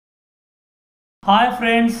Hi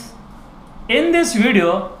friends, in this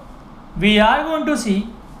video we are going to see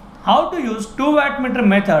how to use 2 wattmeter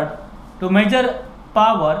method to measure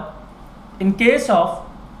power in case of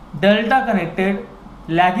delta connected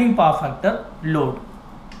lagging power factor load.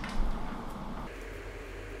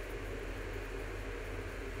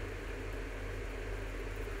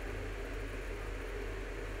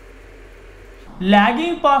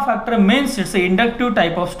 Lagging power factor means it's an inductive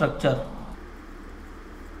type of structure.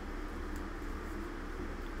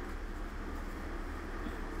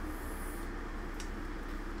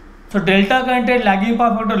 So delta connected lagging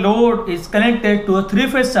power factor load is connected to a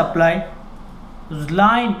 3-phase supply whose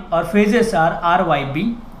line or phases are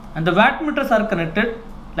RYB and the wattmeters are connected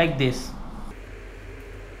like this.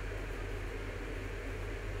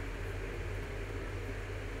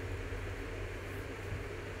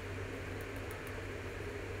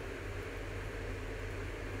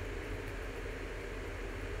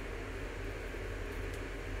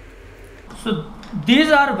 So these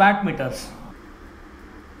are wattmeters.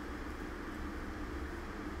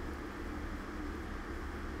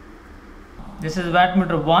 This is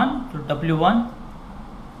wattmeter 1 to W1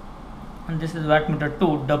 and this is wattmeter 2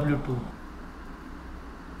 W2.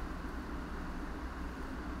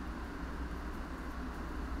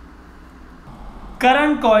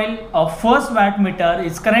 Current coil of first wattmeter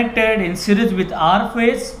is connected in series with R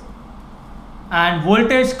phase and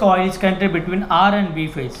voltage coil is connected between R and B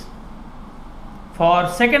phase. For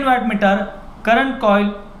second wattmeter, current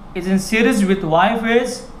coil is in series with Y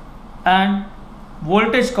phase and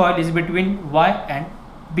voltage coil is between Y and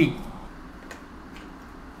B.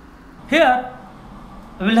 Here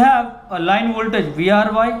we will have a line voltage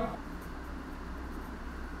VRY,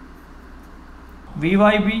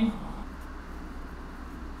 VYB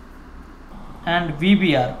and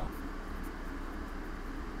VBR.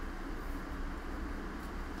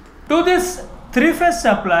 To this 3-phase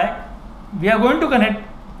supply we are going to connect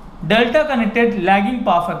delta connected lagging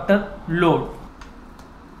power factor load.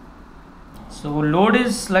 So load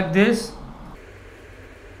is like this.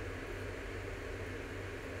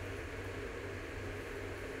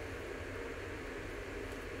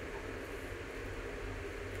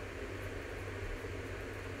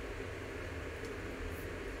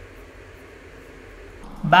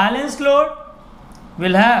 Balanced load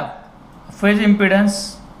will have phase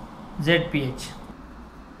impedance ZPH.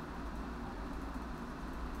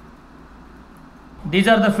 These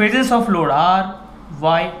are the phases of load R,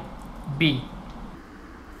 Y, B.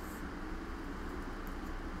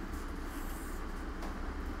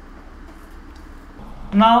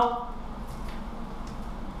 Now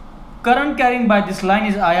current carrying by this line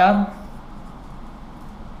is IR,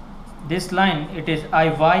 this line it is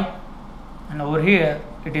IY and over here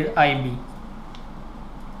it is IB.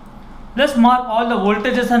 Let's mark all the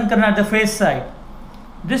voltages and current at the phase side.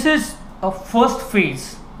 This is a first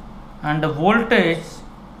phase and the voltage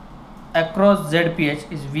across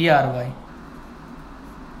ZPH is VRY.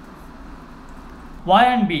 Y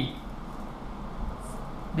and B,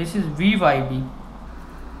 this is VYB.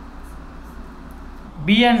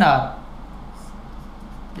 B and R,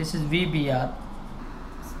 this is VBR.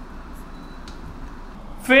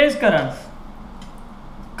 Phase currents.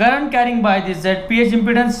 Current carrying by this ZPH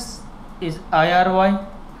impedance is IRY.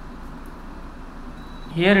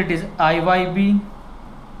 Here it is IYB.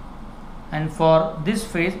 And for this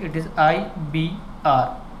phase it is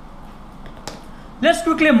IBR. Let's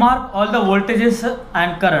quickly mark all the voltages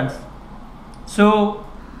and currents. So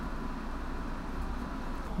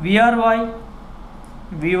VRY,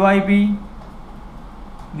 VYB,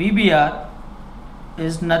 VBR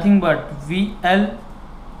is nothing but VL,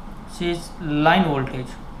 which is line voltage.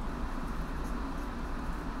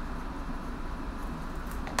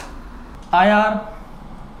 IR,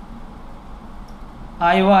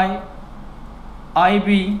 IY,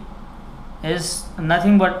 IB is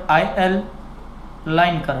nothing but IL,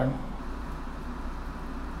 line current.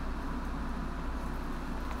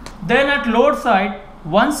 Then at load side,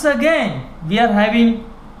 once again we are having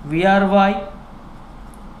VRY,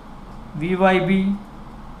 VYB,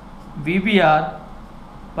 VBR,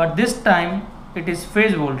 but this time it is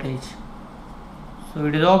phase voltage. So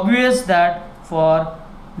it is obvious that for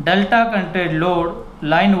delta connected load,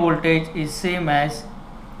 line voltage is same as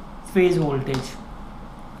phase voltage.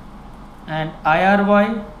 And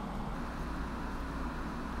IRY,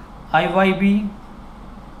 IYB,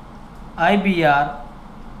 IBR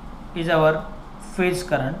is our phase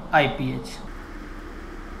current IPH.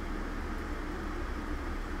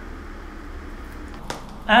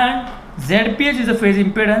 And ZPH is the phase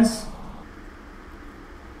impedance.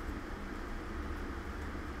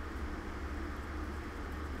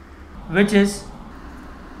 Which is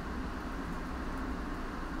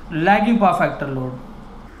lagging power factor load.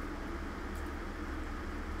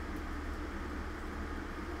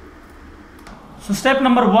 So step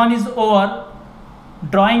number 1 is over.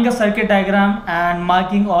 Drawing a circuit diagram and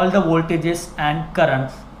marking all the voltages and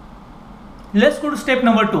currents. Let's go to step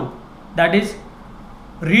number 2, that is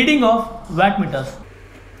reading of wattmeters.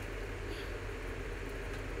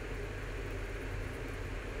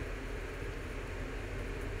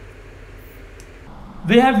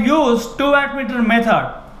 We have used 2 wattmeter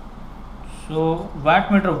method. So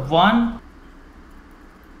wattmeter 1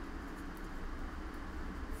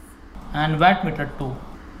 and wattmeter 2.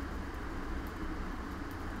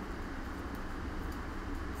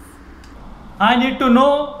 I need to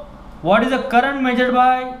know what is the current measured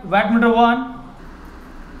by wattmeter 1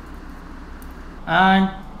 and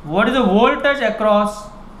what is the voltage across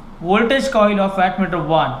voltage coil of wattmeter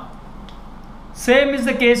 1. Same is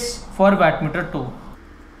the case for wattmeter 2.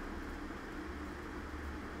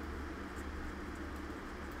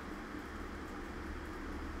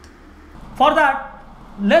 For that,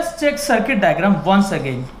 let's check circuit diagram once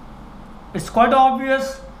again. It's quite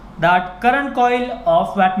obvious that current coil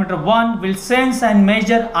of wattmeter 1 will sense and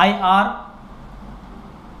measure IR.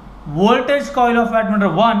 Voltage coil of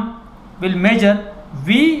wattmeter 1 will measure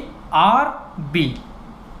VRB.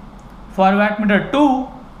 For wattmeter 2,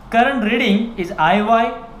 current reading is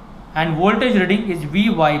IY and voltage reading is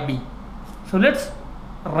VYB. So let's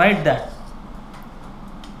write that.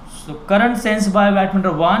 So current sensed by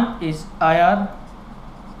wattmeter 1 is IR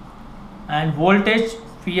and voltage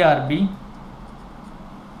VRB.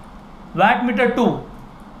 Wattmeter 2,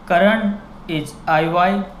 current is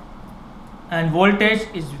IY and voltage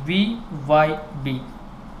is VYB.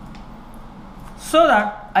 So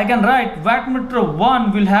that I can write wattmeter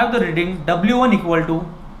 1 will have the reading W1 equal to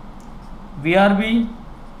VRB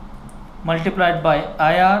multiplied by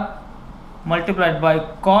IR multiplied by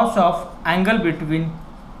cos of angle between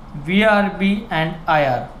VRB and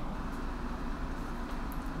IR.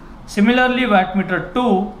 Similarly, wattmeter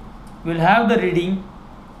 2 will have the reading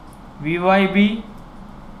VYB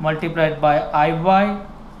multiplied by IY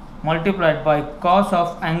multiplied by cos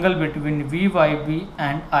of angle between VYB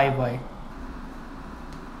and IY.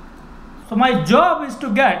 So my job is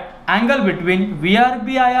to get angle between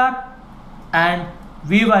VRB IR and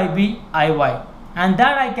VYB IY, and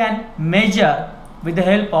that I can measure with the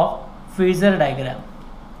help of phasor diagram.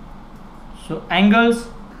 So angles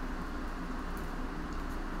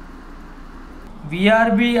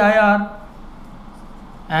VRB IR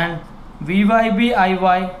and VYB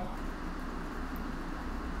IY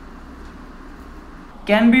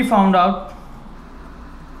can be found out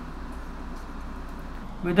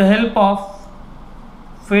with the help of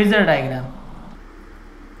phasor diagram.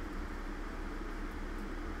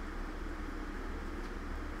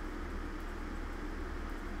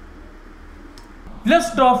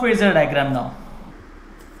 Let's draw phasor diagram now.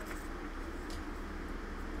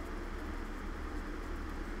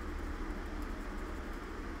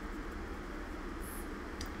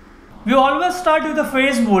 We always start with the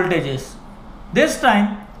phase voltages. This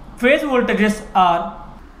time phase voltages are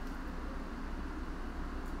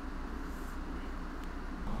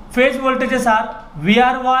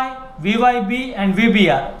VRY, VYB and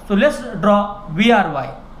VBR. So let's draw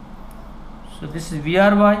VRY. So this is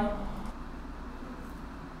VRY.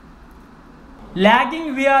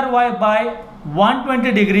 Lagging VRY by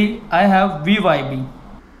 120 degree, I have VYB.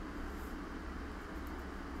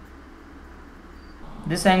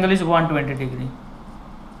 This angle is 120 degree.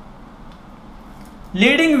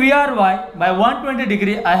 Leading VRY by 120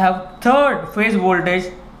 degree, I have third phase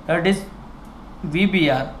voltage, that is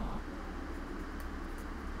VBR.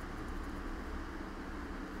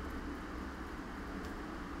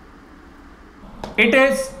 It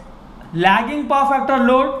is lagging power factor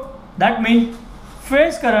load, that means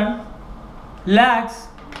phase current lags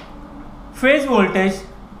phase voltage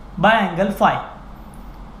by angle phi.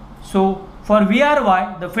 So for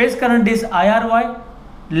VRY, the phase current is IRY,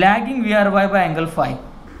 lagging VRY by angle phi.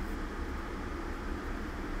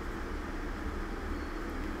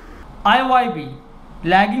 IYB,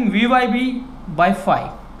 lagging VYB by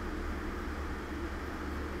phi.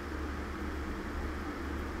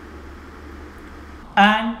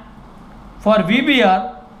 And for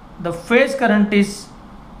VBR, the phase current is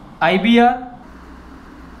IBR,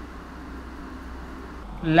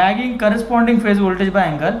 lagging corresponding phase voltage by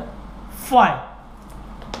angle phi.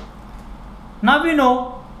 Now we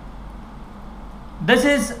know this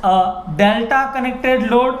is a delta connected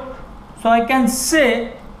load, so I can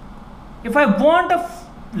say if I want a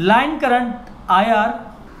line current IR,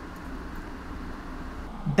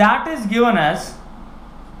 that is given as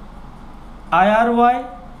IRY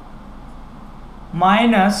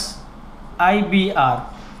minus IBR.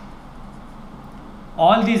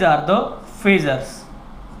 All these are the phasors.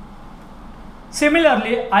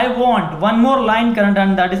 Similarly, I want one more line current,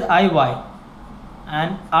 and that is IY,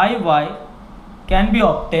 and IY can be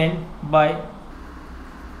obtained by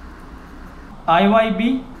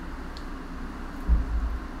IYB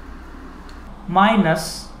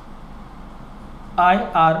minus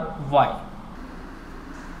IRY.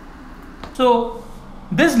 So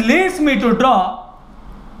this leads me to draw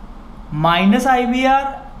minus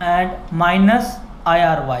IBR and minus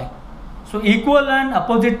IRY. So equal and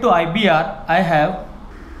opposite to IBR, I have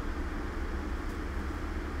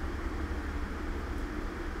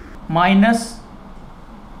minus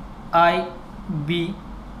IBR.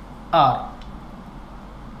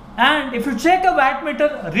 And if you check a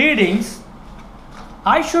wattmeter readings,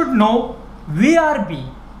 I should know VRB.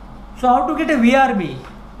 So how to get a VRB?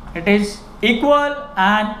 It is equal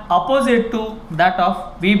and opposite to that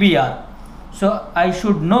of VBR. So I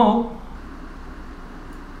should know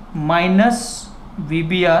minus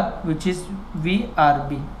VBR, which is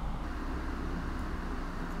VRB.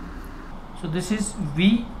 So this is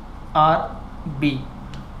VRB.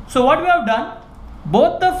 So what we have done,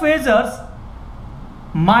 both the phasors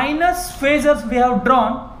minus phasors we have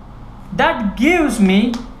drawn, that gives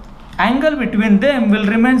me angle between them will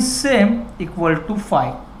remain same, equal to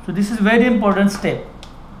phi. So this is very important step.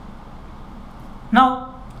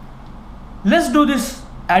 Now let's do this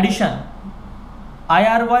addition,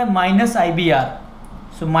 IRY minus IBR.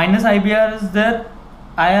 So minus IBR is there,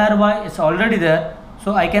 IRY is already there,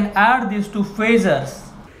 so I can add these two phasors.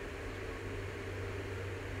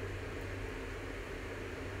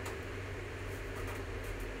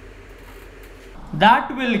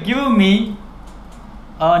 That will give me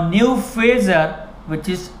a new phasor, which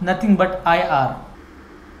is nothing but IR.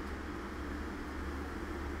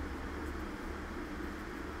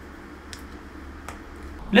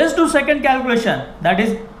 Let's do second calculation, that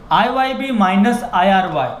is IYB minus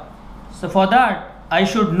IRY. So for that I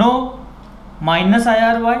should know minus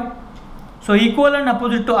IRY. So equal and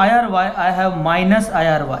opposite to IRY, I have minus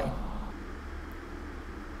IRY.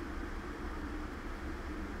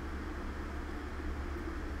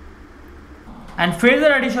 And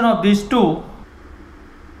phasor addition of these two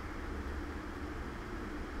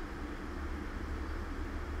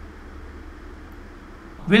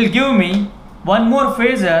will give me one more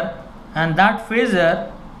phasor, and that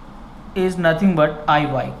phasor is nothing but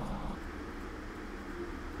IY.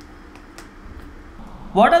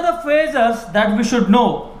 What are the phasors that we should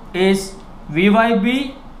know is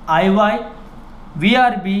VYB, IY,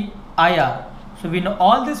 VRB, IR. So we know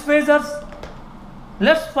all these phasors.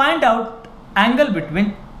 Let's find out angle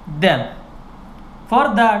between them.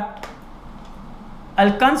 For that,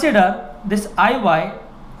 I'll consider this IY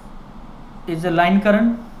is a line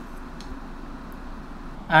current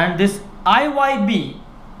and this IYB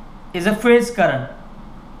is a phase current.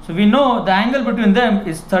 So we know the angle between them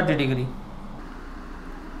is 30 degree.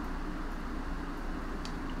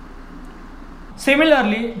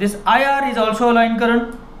 Similarly, this IR is also a line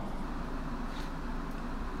current,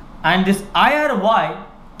 and this IRY,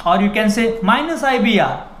 or you can say minus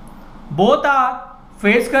IBR, both are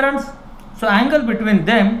phase currents, so angle between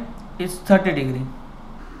them is 30 degree.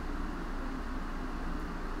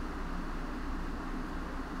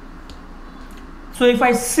 So if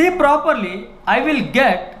I see properly, I will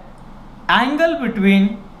get angle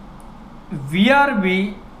between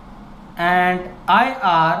VRB and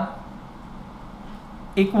IR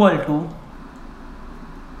equal to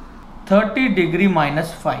 30 degree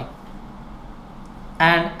minus phi,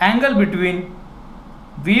 and angle between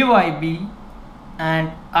VYB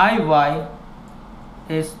and IY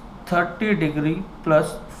is 30 degree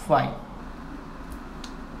plus phi.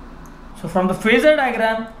 So from the phasor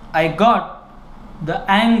diagram, I got the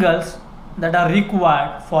angles that are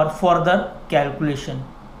required for further calculation.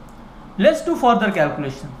 Let's do further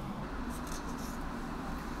calculation.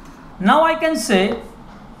 Now I can say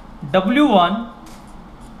W1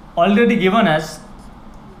 already given as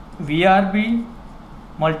VRB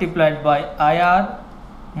multiplied by IR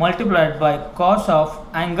multiplied by cos of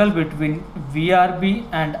angle between VRB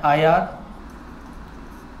and IR.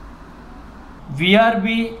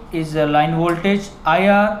 VRB is a line voltage,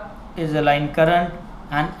 IR is a line current,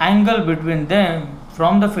 and angle between them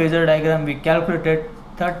from the phasor diagram we calculated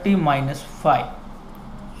 30 minus phi.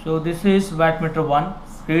 So this is wattmeter 1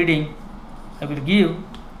 reading. I will give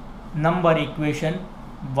number equation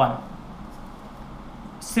 1.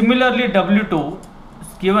 Similarly, W2 is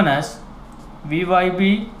given as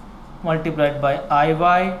VYB multiplied by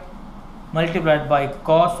IY multiplied by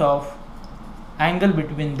cos of angle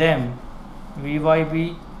between them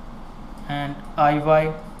VYB and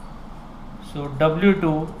IY. So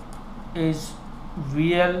W2 is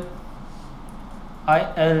VL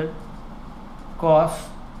IL cos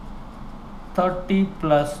 30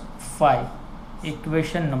 plus 5,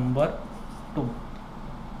 equation number 2.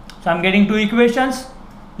 So I am getting two equations.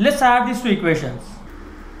 Let's add these two equations.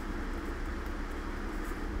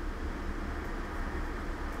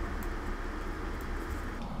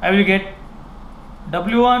 I will get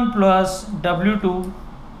W1 plus W2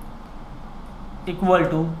 equal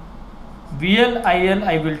to VL IL.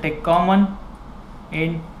 I will take common,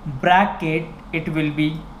 in bracket it will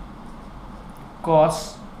be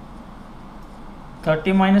cos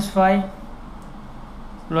 30 minus 5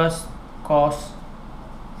 plus cos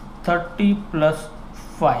 30 plus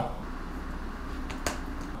 5.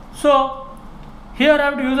 So here I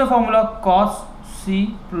have to use the formula cos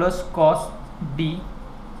C plus cos D,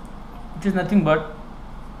 which is nothing but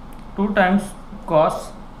 2 times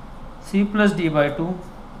cos C plus D by 2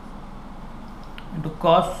 into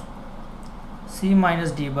cos C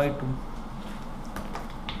minus D by 2.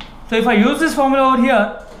 So if I use this formula over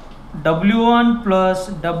here, W1 plus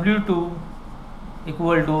W2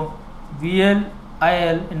 equal to VL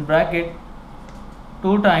IL in bracket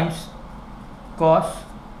 2 times cos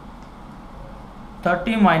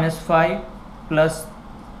 30 minus 5 plus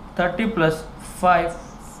 30 plus 5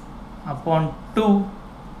 upon 2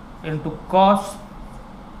 into cos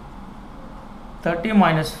 30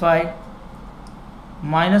 minus 5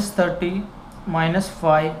 minus 30 minus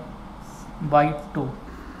 5 by 2.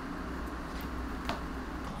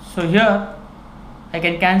 So here I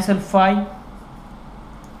can cancel 5,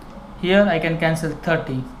 here I can cancel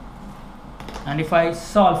 30, and if I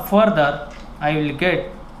solve further, I will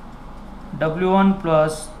get W1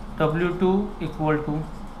 plus W2 equal to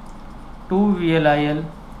 2 VLIL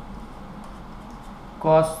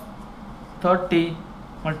cos 30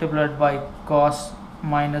 multiplied by cos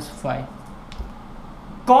minus 5.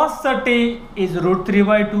 Cos 30 is root 3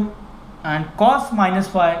 by 2 and cos minus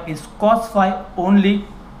 5 is cos 5 only.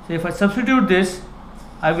 So if I substitute this,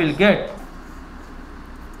 I will get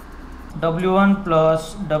W1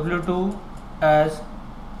 plus W2 as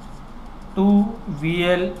 2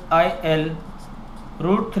 VLIL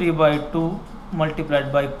root 3 by 2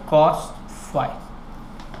 multiplied by cos 5.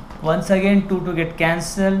 Once again 2 to get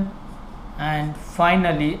cancelled, and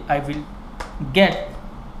finally I will get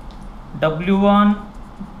W1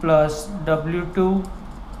 plus W2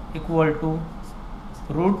 equal to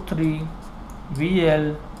root 3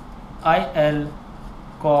 VL IL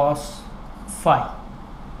cos 5.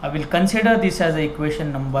 I will consider this as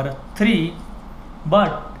equation number 3,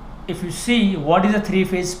 but if you see what is the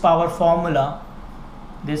 3-phase power formula,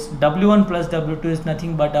 this W1 plus W2 is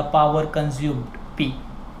nothing but a power consumed, P.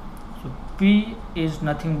 So P is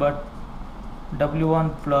nothing but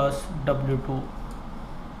W1 plus W2.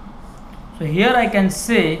 So here I can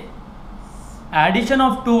say addition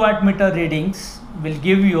of 2 wattmeter readings will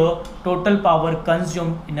give you a total power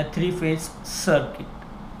consumed in a 3-phase circuit.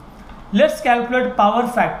 Let's calculate power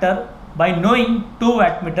factor by knowing 2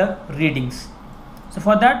 wattmeter readings. So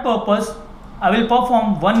for that purpose, I will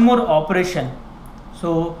perform one more operation.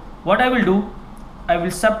 So what I will do, I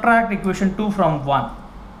will subtract equation 2 from 1.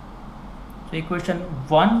 So equation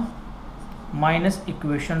 1 minus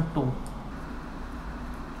equation 2.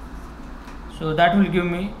 So that will give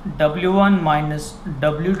me W1 minus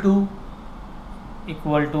W2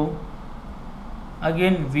 equal to,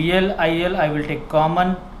 again VL IL I will take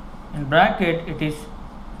common, in bracket it is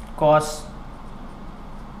cos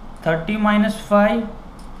 30 minus 5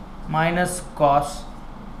 minus cos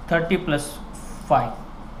 30 plus 5.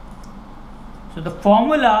 So the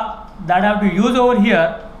formula that I have to use over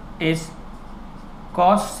here is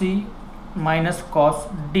cos C minus cos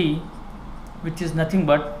D, which is nothing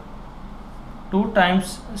but 2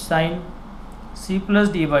 times sin C plus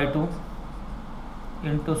D by 2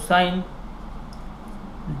 into sin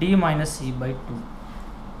D minus C by 2.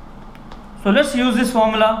 So let's use this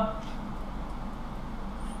formula.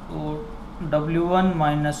 So W1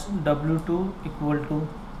 minus W2 equal to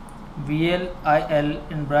VL IL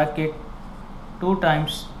in bracket 2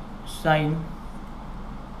 times sin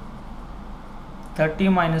 30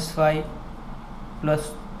 minus 5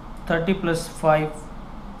 plus 30 plus 5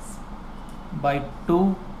 by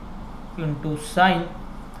 2 into sin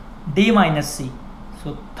D minus C.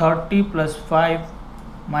 So 30 plus 5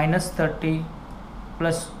 minus 30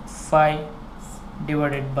 plus 5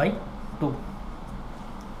 divided by 2.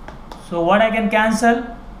 So what I can cancel?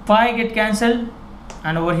 5 get cancelled,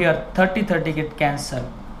 and over here 30 get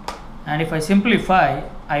cancelled, and if I simplify,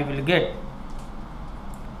 I will get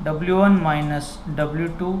W1 minus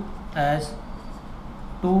W2 as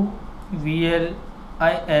 2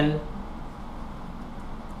 VLIL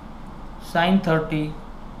sin 30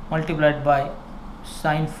 multiplied by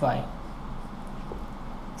sin phi.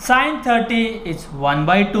 Sin 30 is 1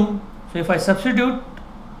 by 2. So if I substitute,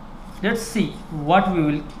 let's see what we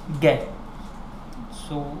will get.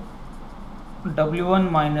 So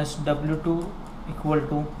W1 minus W2 equal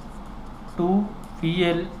to 2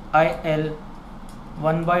 VLIL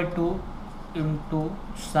 1 by 2 into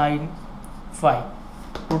sin phi.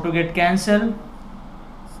 2 to get cancelled,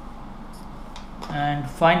 and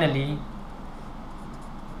finally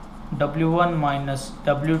W1 minus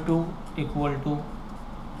W2 equal to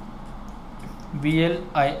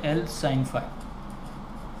VLIL sin phi.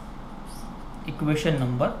 Equation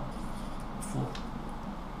number 4.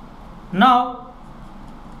 Now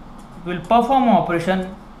we will perform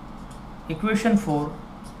operation equation 4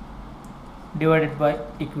 divided by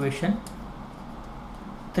equation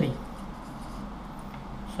 3.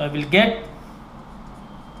 So I will get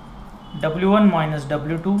W1 minus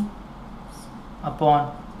W2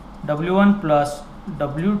 upon W1 plus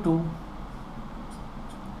W2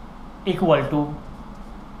 equal to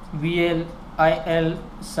VLIL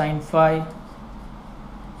sin phi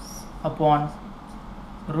upon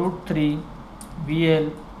root 3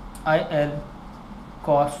 VLIL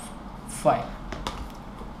cos phi.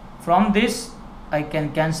 From this I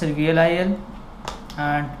can cancel VLIL,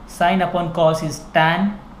 and sin upon cos is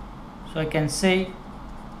tan, so I can say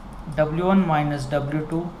W1 minus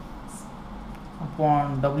W2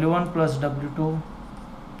 upon W1 plus W2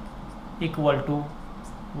 equal to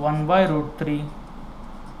 1 by root 3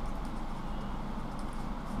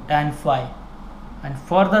 tan phi, and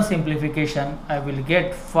for the simplification I will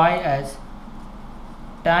get phi as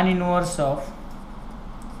tan inverse of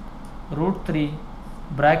root 3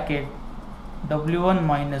 bracket W1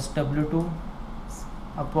 minus W2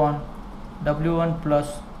 upon W1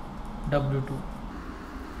 plus W2.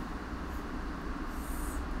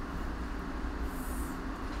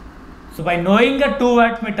 So by knowing the two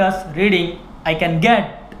wattmeters reading, I can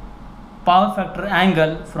get power factor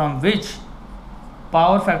angle from which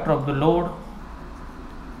power factor of the load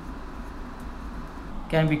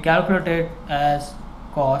can be calculated as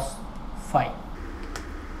cos phi.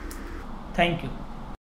 Thank you.